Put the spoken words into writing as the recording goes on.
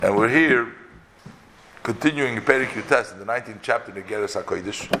And we're here continuing Perek Yutes in the 19th chapter in Igeres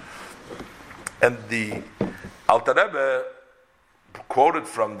HaKodesh. And the Alter Rebbe quoted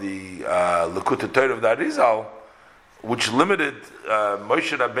from the Likutei Torah of the Arizal, which limited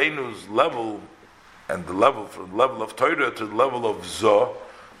Moshe Rabbeinu's level, and the level from the level of Torah to the level of Zoh,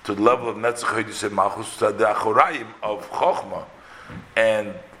 to the level of Netzach Hodish Malchus, to the Achorayim of Chochmah.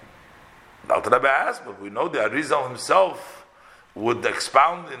 And the Alter Rebbe asked, but we know the Arizal himself would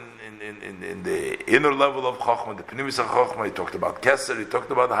expound in the inner level of Chochmah, the Pnimis of Chochmah. He talked about Keser, he talked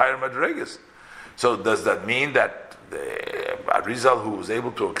about the higher Madregas. So does that mean that the Arizal, who was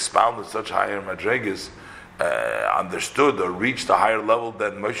able to expound in such higher Madregas, understood or reached a higher level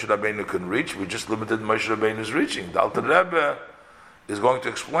than Moshe Rabbeinu can reach? We just limited Moshe Rabbeinu's reaching. The Alter Rebbe is going to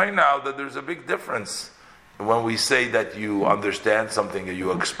explain now that there's a big difference when we say that you understand something and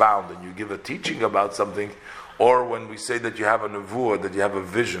you expound and you give a teaching about something, or when we say that you have a nevuah, that you have a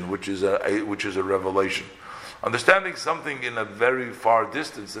vision, which is a revelation. Understanding something in a very far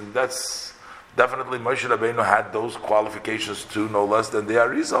distance, and that's definitely Moshe Rabbeinu had those qualifications too, no less than the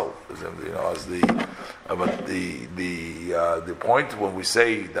Arizal. As the point when we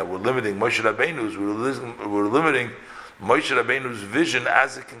say that we're limiting Moshe Rabbeinu's, we're limiting Moshe Rabbeinu's vision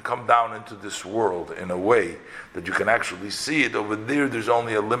as it can come down into this world in a way that you can actually see it. Over there, there's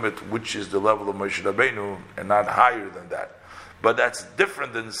only a limit, which is the level of Moshe Rabbeinu, and not higher than that. But that's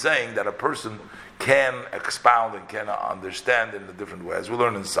different than saying that a person can expound and can understand in a different way, as we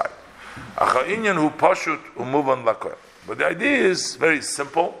learn inside. But the idea is very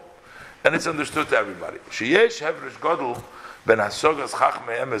simple, and it's understood to everybody.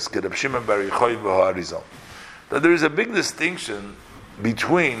 That there is a big distinction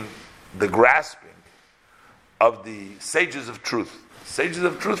between the grasping of the sages of truth. Sages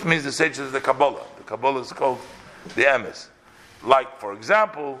of truth means the sages of the Kabbalah. The Kabbalah is called the Emes. Like, for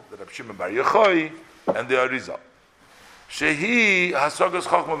example, the Reb Shimon Bar Yochai and the Arizal. Shehi hasogas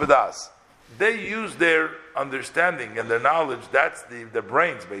chokhmah v'das. They use their understanding and their knowledge, that's the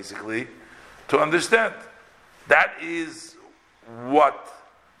brains basically, to understand. That is what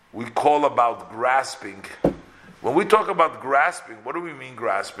we call about grasping. When we talk about grasping, what do we mean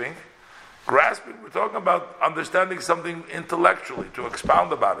grasping? Grasping, we're talking about understanding something intellectually, to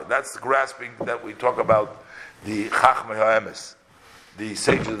expound about it. That's the grasping that we talk about, the Chachmei HaEmes, the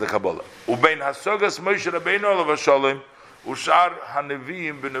sages of the Kabbalah. Ubein hasogas Moshe Rabbeinu alav hashalom ushar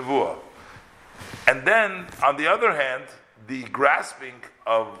haneviim b'nevuah. And then, on the other hand, the grasping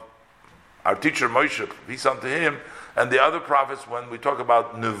of our teacher Moshe, peace unto him, and the other prophets, when we talk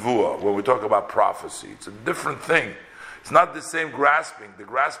about nevuah, when we talk about prophecy, it's a different thing. It's not the same grasping. The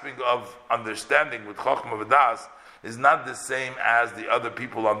grasping of understanding with Chochmah V'das is not the same as the other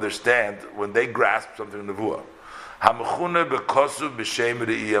people understand when they grasp something in nevuah. Hamechune bekosu b'shem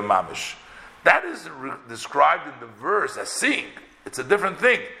re'iyah mamish. That is described in the verse as seeing. It's a different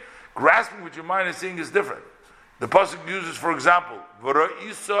thing. Grasping with your mind and seeing is different. The pasuk uses, for example,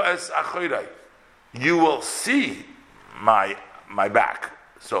 v'ro'iso es achorai. You will see my back.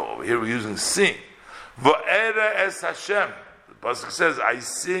 So here we're using seeing. V'era es Hashem. The pasuk says, I've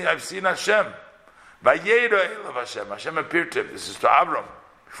seen Hashem. V'yera elav Hashem. Hashem appeared to him. This is to Avram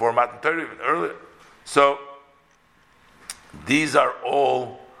before Matan Torah, even earlier. So these are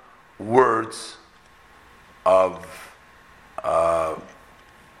all words of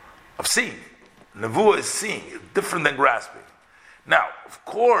seeing. Nevuah is seeing, different than grasping. Now, of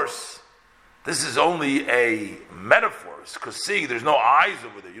course, this is only a metaphor, because seeing, there's no eyes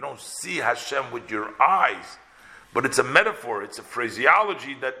over there. You don't see Hashem with your eyes. But it's a metaphor, it's a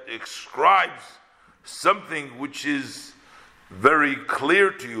phraseology that describes something which is very clear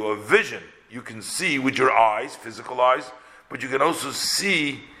to you, a vision. You can see with your eyes, physical eyes, but you can also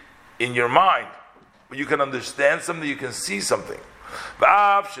see in your mind. But you can understand something, you can see something.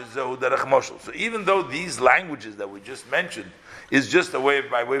 So even though these languages that we just mentioned is just by way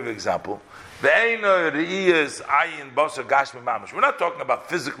of example, we're not talking about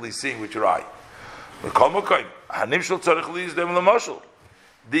physically seeing with your eye.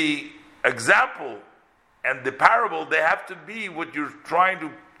 The example and the parable, they have to be what you're trying to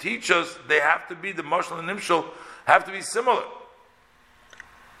teach us. They have to be, the mashal and nimshal have to be similar.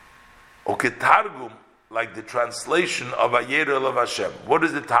 Targum, like the translation of Vayera elav Hashem. What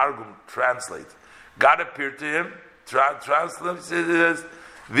does the Targum translate? God appeared to him. Translates it as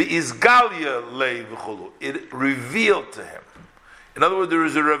V'izgalia lei v'chulu. It revealed to him. In other words, there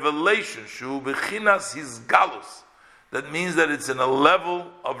is a revelation. Shu b'chinas hizgalus. That means that it's in a level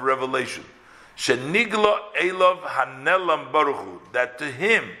of revelation. Shenigla elav hanelam baruchu. That to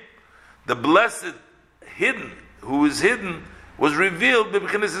him, the blessed hidden, who is hidden, was revealed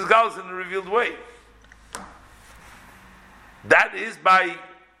b'bechinas Isgalus in a revealed way. That is by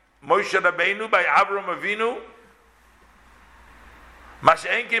Moshe Rabbeinu, by Avraham Avinu,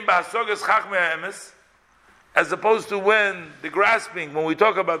 Mash'enkim b'hasogas chachmei ha'emes, as opposed to when we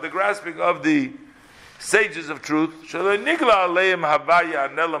talk about the grasping of the sages of truth, to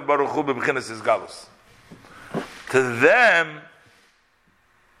them,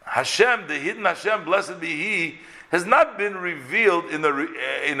 Hashem, the hidden Hashem, blessed be He, has not been revealed in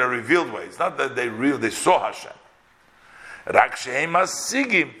a revealed way. It's not that they saw Hashem. Rak shehem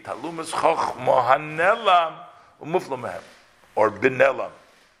hasigim talumas chochma hanelam umuflam mehem, or binelam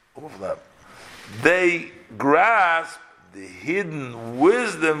umuflam. They grasp the hidden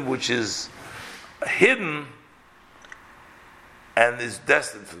wisdom which is hidden and is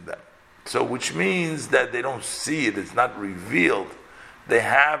destined for them. So, which means that they don't see it; it's not revealed. They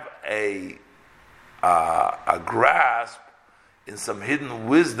have a grasp in some hidden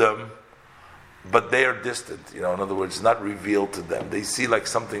wisdom, but they are distant. In other words, it's not revealed to them. They see like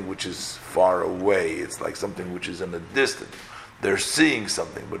something which is far away. It's like something which is in a distance. They're seeing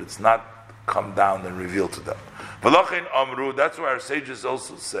something, but it's not come down and revealed to them. V'lochein amru. That's why our sages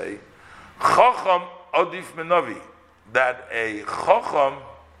also say, Chacham adif menavi, that a Chacham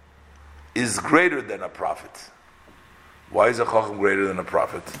is greater than a prophet. Why is a Chacham greater than a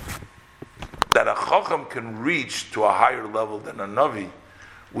prophet? That a Chacham can reach to a higher level than a Navi,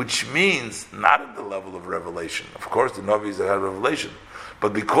 which means not at the level of revelation. Of course, the Navi is a high revelation,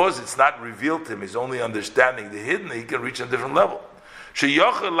 but because it's not revealed to him, he's only understanding the hidden, he can reach a different level.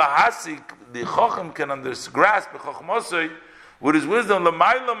 Sheyochel lahasik, the Chacham can grasp with his wisdom.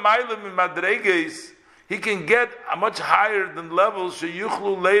 L'mayla min madreges, he can get a much higher than levels.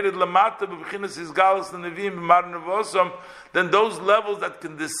 Sheyuchlu leired lamata b'chinas Isgalus l'nevim b'mar nevosam, than those levels that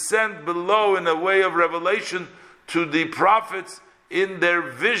can descend below in a way of revelation to the prophets in their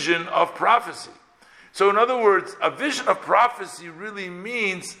vision of prophecy. So, in other words, a vision of prophecy really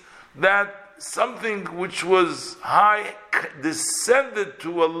means that something which was high descended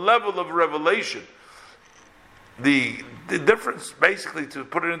to a level of revelation. The difference, basically, to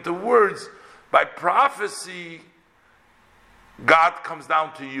put it into words, by prophecy, God comes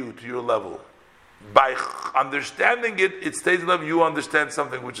down to you, to your level. By understanding it, it stays in level. You understand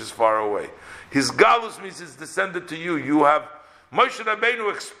something which is far away. His galus means it's descended to you. You have Moshe Rabbeinu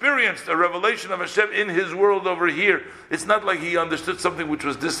experienced a revelation of Hashem in his world over here. It's not like he understood something which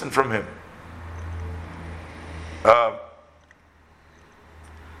was distant from him. But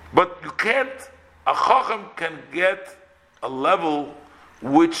you can't, a Chacham can get a level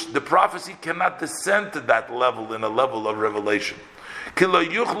which the prophecy cannot descend to that level, in a level of revelation. Because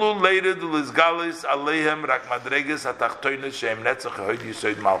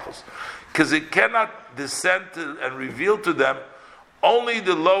it cannot descend to and reveal to them only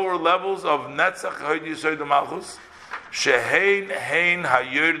the lower levels of Netzach Hoyd Yisoid Malchus, Shehein Hein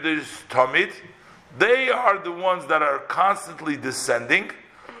Hayirdes Tomid. They are the ones that are constantly descending,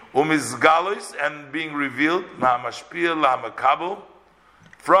 Umizgalis, and being revealed, Ma'amashpia La'amakabel,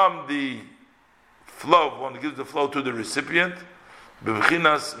 from the flow, one gives the flow to the recipient,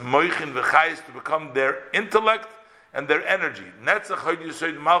 B'vchinas Moichin V'chayis, to become their intellect and their energy. Netzach Hoyd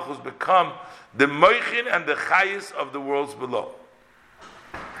Yisoid Malchus become the Moichin and the Chayis of the worlds below.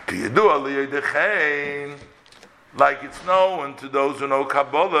 Like it's known to those who know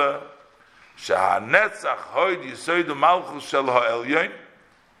Kabbalah, that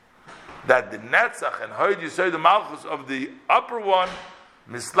the Netzach and Hoyd Yisoid Malchus of the upper one,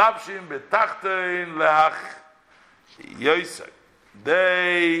 Mislapshim betachtein leach Yosei,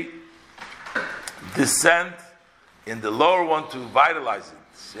 they descend in the lower one to vitalize it.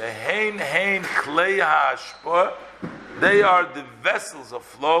 Shehein hein klei ha'ashpah, they are the vessels of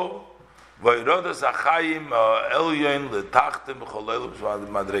flow. They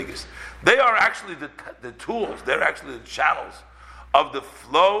are actually the tools, they're actually the channels of the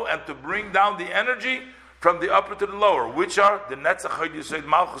flow, and to bring down the energy from the upper to the lower, which are the Netzach Hoyd Yisoid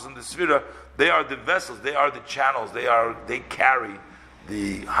Malchus and the Sfira. They are the vessels, they are the channels, they carry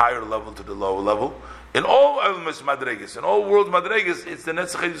the higher level to the lower level. In all Elmas Madregas, in all world Madregas, it's the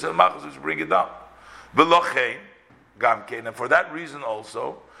Netzach Hoyd Yisoid Malchus which bring it down. V'lochein Gamkein, and for that reason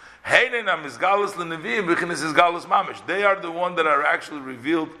also, they are the ones that are actually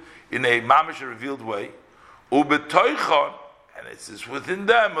revealed in a mamish, a revealed way. And it says within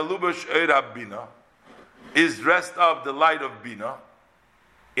them, is dressed up the light of Bina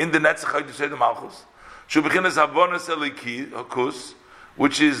in the Netzach Hoyd Yisoid Malchus,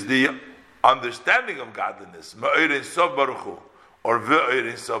 which is the understanding of godliness, or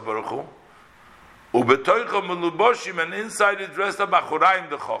Ubetoicha meluboshim, and inside is dressed up b'achorayim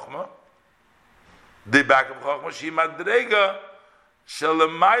the chokhmah. The back of chokhmah she madrega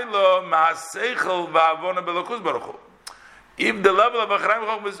shelemaylo ma'aseichel va'avona belokus baruch hu. If the level of achorayim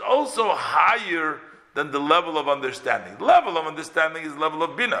chokhmah is also higher than the level of understanding. The level of understanding is the level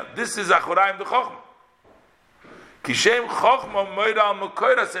of bina. This is achorayim the chokhmah. Kishem chokhmah moira al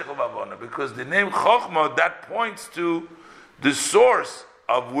mekoira seichel va'avona, because the name chokhmah that points to the source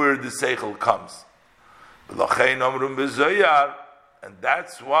of where the seichel comes. And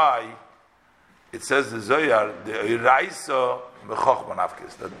that's why it says the Zoyar, the Iraisa mechokhmah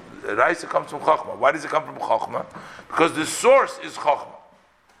nafkis. The Iraisa comes from chokhmah. Why does it come from chokhmah? Because the source is chokhmah.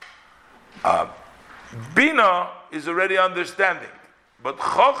 Bina is already understanding, but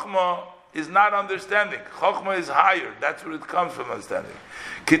chokhmah is not understanding. Chokhmah is higher. That's where it comes from, understanding.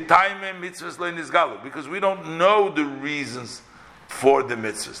 Kitayme mitzvahs lo nizgalu, because we don't know the reasons for the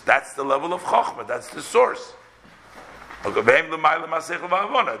mitzvahs. That's the level of chokhmah. That's the source. That's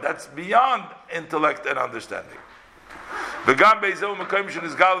beyond intellect and understanding. He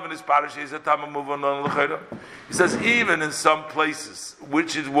says even in some places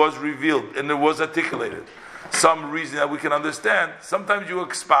which it was revealed and it was articulated, some reason that we can understand, sometimes you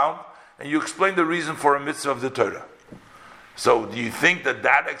expound and you explain the reason for a mitzvah of the Torah. So do you think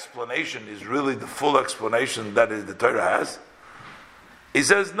that explanation is really the full explanation that the Torah has? He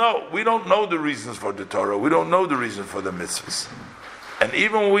says, no, we don't know the reasons for the Torah. We don't know the reason for the mitzvahs. And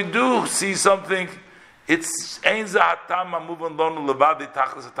even when we do see something, it's the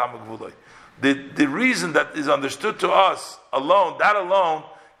reason that is understood to us alone, that alone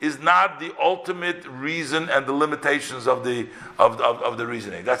is not the ultimate reason and the limitations of the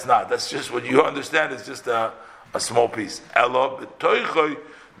reasoning. That's not. That's just what you understand. It's just a small piece. But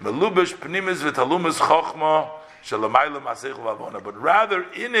rather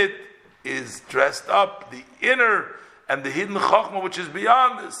in it is dressed up the inner and the hidden chokhmah, which is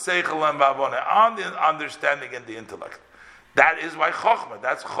beyond seichel and vavona, on the understanding and the intellect. That is why chokhmah.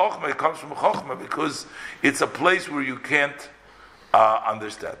 That's chokhmah. It comes from chokhmah because it's a place where you can't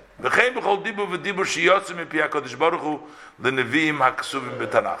understand. Same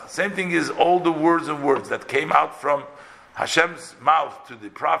thing is all the words and words that came out from Hashem's mouth to the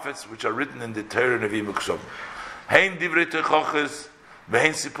prophets, which are written in the Torah Nevi'im Uksum. Hein divrei techoches,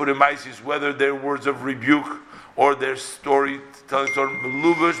 v'hein sipurim maisis, whether they're words of rebuke or their story, telling story,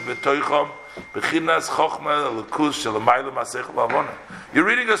 melubash betoicham, bechinas chochma lekus shelamaylam asechel avona. You're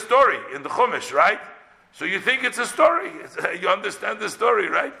reading a story in the Chumash, right? So you think it's a story. You understand the story,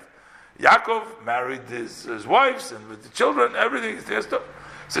 right? Yaakov married his wives and with the children, everything is their story.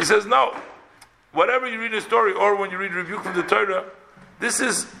 So he says, no. Whatever you read a story, or when you read rebuke from the Torah, this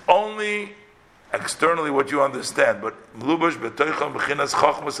is only externally what you understand. But in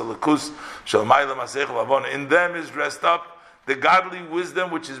them is dressed up the godly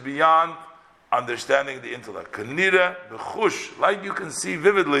wisdom which is beyond understanding the intellect. Like you can see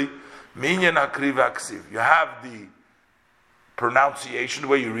vividly, you have the pronunciation, the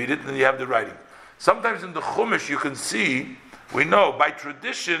way you read it, and then you have the writing. Sometimes in the Chumash you can see, we know by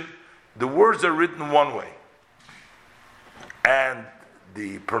tradition, the words are written one way, and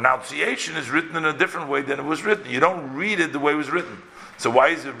the pronunciation is written in a different way than it was written. You don't read it the way it was written. So why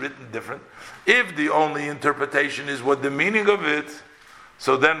is it written different? If the only interpretation is what the meaning of it,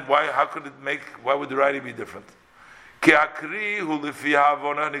 so then why would the writing be different? When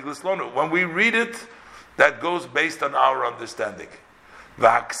we read it, that goes based on our understanding.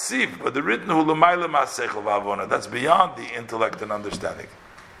 But the written, that's beyond the intellect and understanding.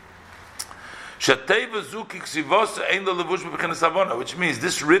 Which means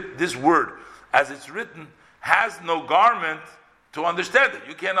this word, as it's written, has no garment to understand it.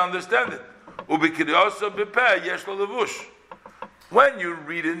 You can't understand it. When you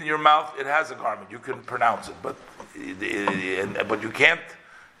read it in your mouth, it has a garment. You can pronounce it, but you can't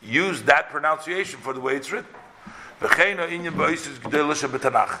use that pronunciation for the way it's written.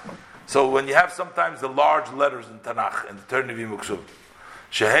 So when you have sometimes the large letters in Tanakh, in the Torah Nevi'im Uksum,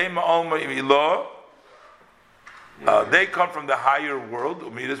 they come from the higher world.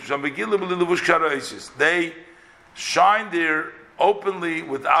 They shine there openly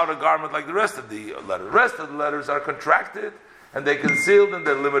without a garment like the rest of the letters. The rest of the letters are contracted and they're concealed and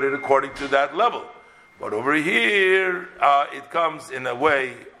they're limited according to that level. But over here, it comes in a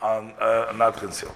way not concealed.